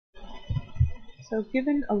So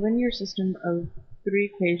given a linear system of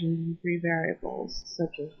three equations and three variables,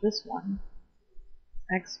 such as this one,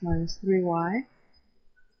 x minus 3y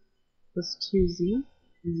plus 2z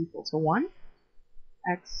is equal to 1,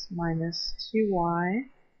 x minus 2y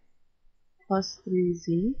plus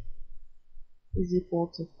 3z is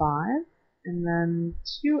equal to 5, and then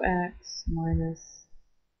 2x minus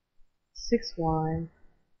 6y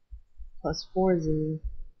plus 4z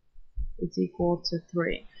is equal to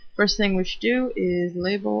 3. First thing we should do is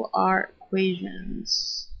label our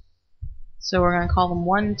equations. So we're going to call them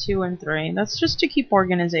 1, 2, and 3. That's just to keep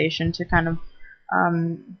organization, to kind of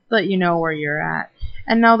let you know where you're at.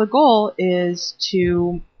 And now the goal is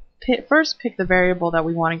to first pick the variable that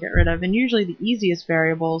we want to get rid of, and usually the easiest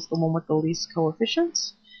variable is the one with the least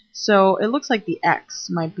coefficients. So it looks like the x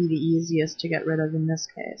might be the easiest to get rid of in this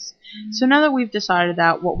case. So now that we've decided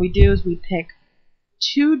that, what we do is we pick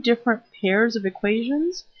two different pairs of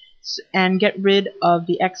equations and get rid of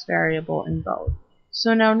the x variable in both.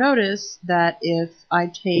 So now notice that if I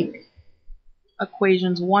take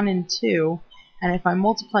equations 1 and 2, and if I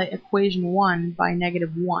multiply equation 1 by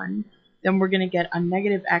 -1, then we're going to get a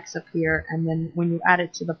negative x up here, and then when you add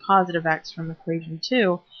it to the positive x from equation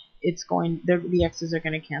 2, the x's are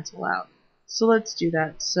going to cancel out. So let's do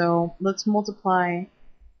that. So let's multiply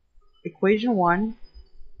equation 1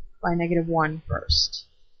 by -1 first.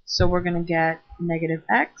 So we're going to get negative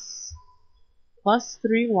x plus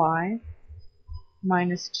 3y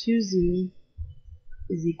minus 2z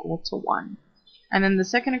is equal to 1. And then the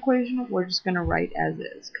second equation we're just going to write as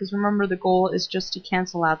is, because remember the goal is just to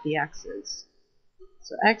cancel out the x's.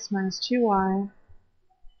 So x minus 2y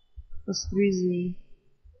plus 3z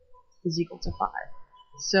is equal to 5.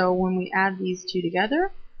 So when we add these two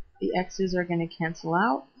together, the x's are going to cancel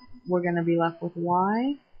out. We're going to be left with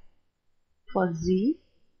y plus z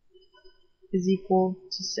is equal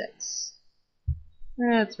to 6.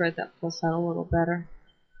 Let's write that plus out a little better.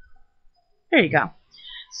 There you go.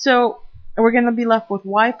 So we're going to be left with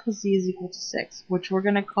y plus z is equal to 6, which we're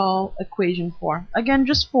going to call equation 4. Again,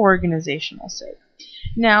 just for organizational sake.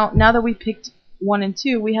 Now that we picked 1 and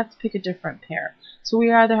 2, we have to pick a different pair. So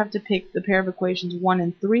we either have to pick the pair of equations 1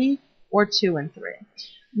 and 3 or 2 and 3.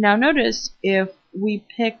 Now notice if we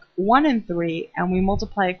pick 1 and 3 and we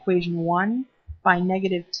multiply equation 1 by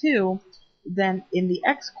 -2, then in the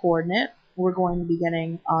x-coordinate we're going to be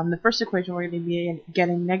getting, on the first equation we're going to be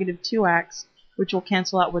getting -2x, which will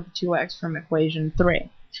cancel out with the 2x from equation 3.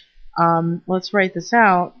 Let's write this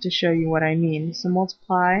out to show you what I mean. So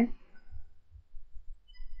multiply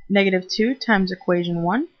 -2 times equation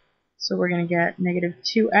 1. So we're going to get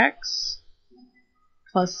 -2x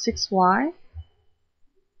plus 6y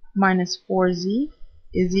minus 4z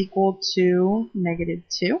is equal to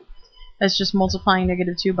 -2. That's just multiplying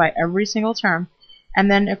 -2 by every single term. And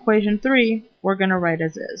then equation 3 we're going to write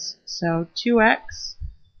as is. So 2x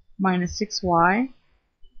minus 6y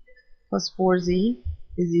plus 4z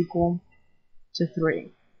is equal to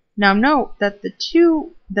 3. Now note that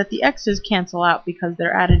the x's cancel out because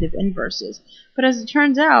they're additive inverses. But as it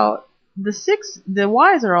turns out, the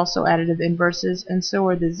y's are also additive inverses, and so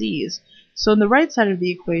are the z's. So on the right side of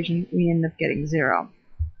the equation we end up getting 0.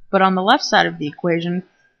 But on the left side of the equation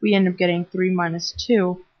we end up getting 3 minus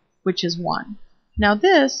 2, which is 1. Now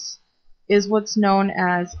this is what's known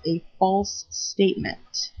as a false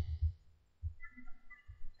statement.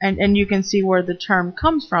 And you can see where the term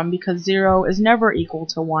comes from, because 0 is never equal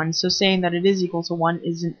to 1, so saying that it is equal to 1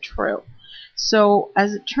 isn't true. So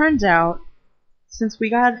as it turns out, since we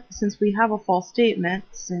have a false statement,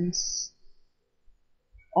 since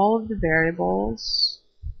all of the variables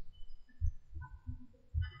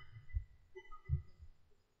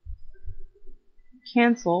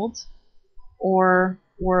canceled or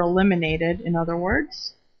were eliminated, in other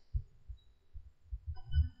words,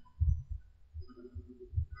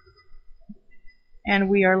 and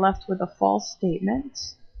we are left with a false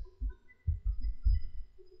statement,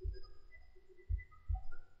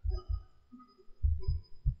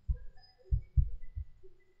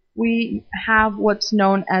 we have what's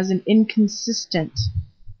known as an inconsistent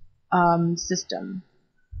system.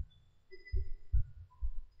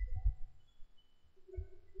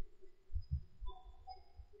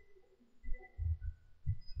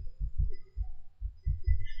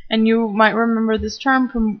 And you might remember this term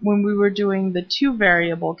from when we were doing the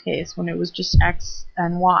two-variable case, when it was just x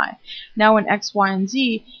and y. Now in x, y, and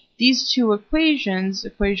z, these two equations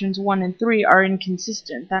 1 and 3, are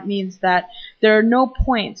inconsistent. That means that there are no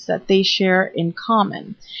points that they share in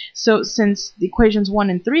common. So since the equations 1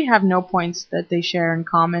 and 3 have no points that they share in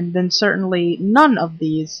common, then certainly none of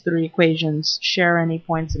these three equations share any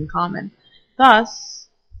points in common. Thus,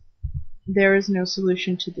 there is no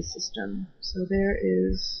solution to the system. So there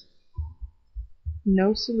is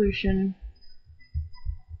no solution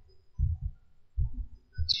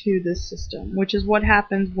to this system, which is what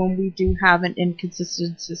happens when we do have an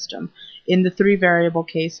inconsistent system in the 3 variable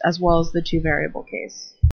case as well as the 2 variable case.